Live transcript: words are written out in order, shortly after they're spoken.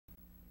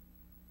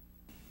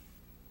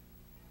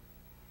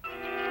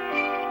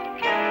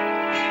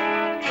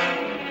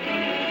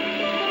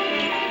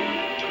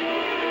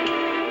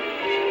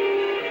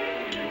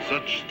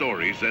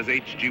stories as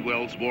H.G.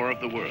 Wells' War of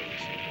the Worlds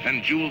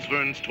and Jules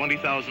Verne's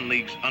 20,000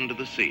 Leagues Under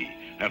the Sea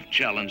have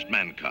challenged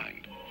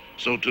mankind.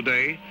 So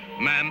today,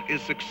 man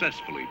is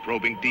successfully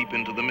probing deep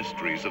into the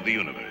mysteries of the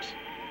universe.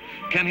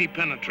 Can he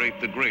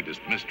penetrate the greatest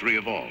mystery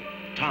of all,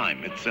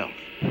 time itself?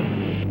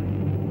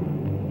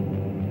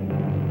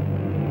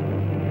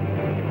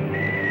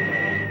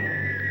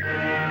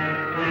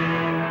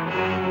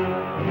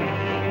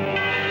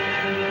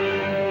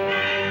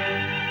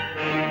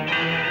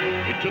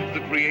 It took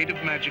the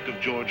creative magic of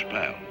George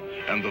Pal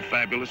and the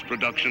fabulous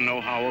production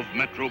know-how of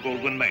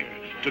Metro-Goldwyn-Mayer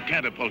to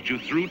catapult you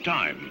through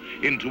time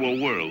into a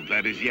world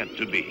that is yet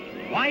to be.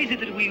 Why is it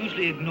that we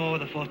usually ignore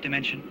the fourth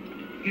dimension?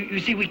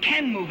 You see, we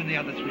can move in the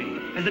other three.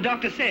 As the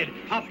doctor said,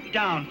 up,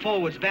 down,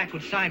 forwards,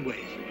 backwards,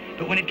 sideways.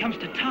 But when it comes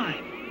to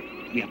time,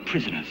 we are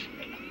prisoners.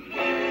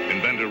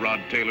 Inventor Rod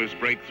Taylor's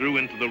breakthrough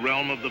into the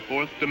realm of the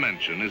fourth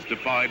dimension is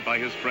defied by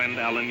his friend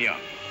Alan Young.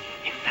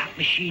 If that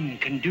machine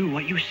can do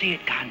what you say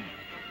it can,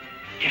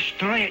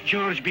 destroy it,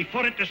 George,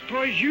 before it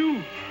destroys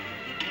you.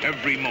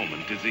 Every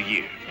moment is a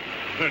year,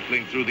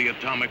 hurtling through the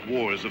atomic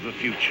wars of the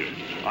future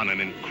on an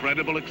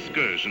incredible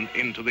excursion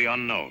into the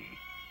unknown.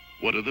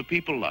 What are the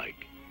people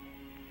like?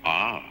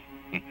 Ah,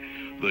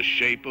 the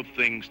shape of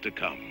things to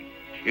come.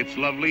 It's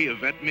lovely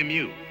Yvette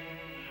Mimieux.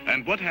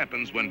 And what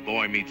happens when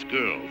boy meets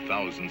girl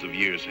thousands of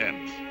years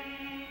hence?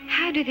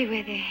 How do they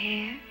wear their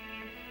hair?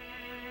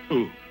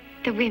 Who?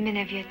 The women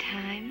of your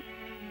time.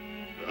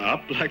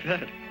 Up like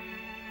that?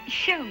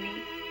 Show me.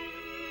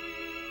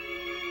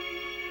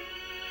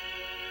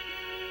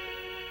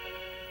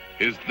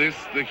 Is this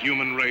the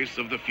human race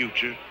of the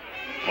future?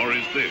 Or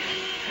is this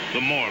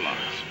the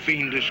Morlocks,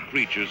 fiendish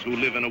creatures who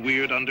live in a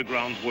weird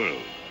underground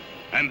world?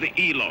 And the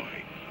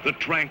Eloi, the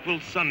tranquil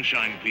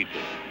sunshine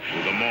people,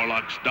 who the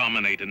Morlocks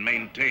dominate and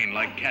maintain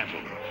like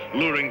cattle,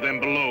 luring them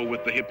below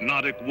with the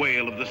hypnotic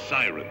wail of the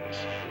sirens,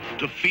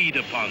 to feed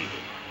upon them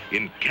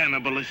in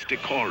cannibalistic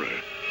horror